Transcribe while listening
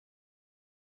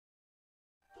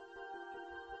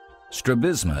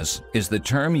Strabismus is the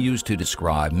term used to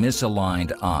describe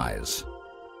misaligned eyes.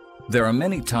 There are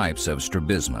many types of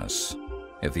strabismus.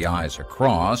 If the eyes are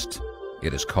crossed,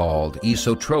 it is called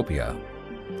esotropia.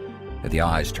 If the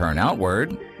eyes turn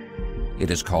outward,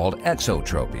 it is called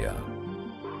exotropia.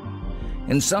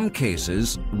 In some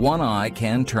cases, one eye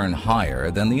can turn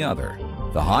higher than the other.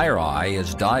 The higher eye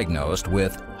is diagnosed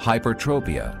with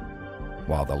hypertropia,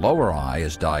 while the lower eye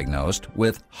is diagnosed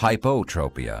with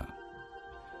hypotropia.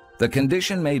 The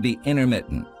condition may be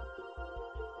intermittent,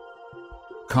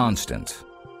 constant,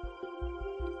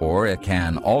 or it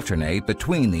can alternate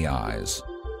between the eyes.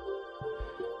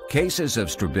 Cases of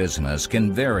strabismus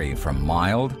can vary from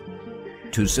mild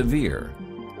to severe,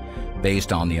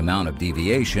 based on the amount of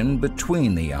deviation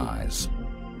between the eyes.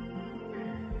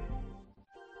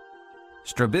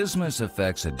 Strabismus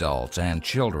affects adults and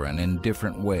children in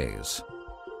different ways.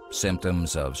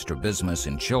 Symptoms of strabismus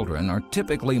in children are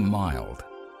typically mild.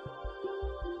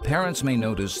 Parents may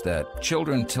notice that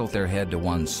children tilt their head to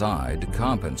one side to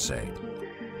compensate,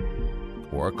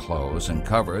 or close and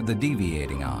cover the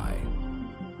deviating eye.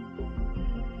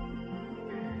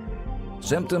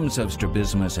 Symptoms of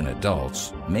strabismus in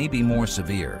adults may be more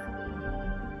severe.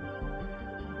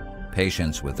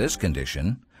 Patients with this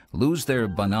condition lose their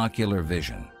binocular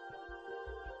vision,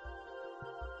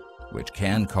 which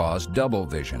can cause double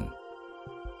vision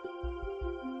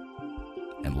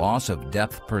and loss of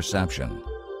depth perception.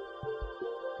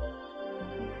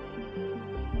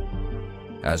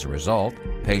 As a result,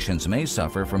 patients may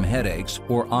suffer from headaches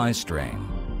or eye strain.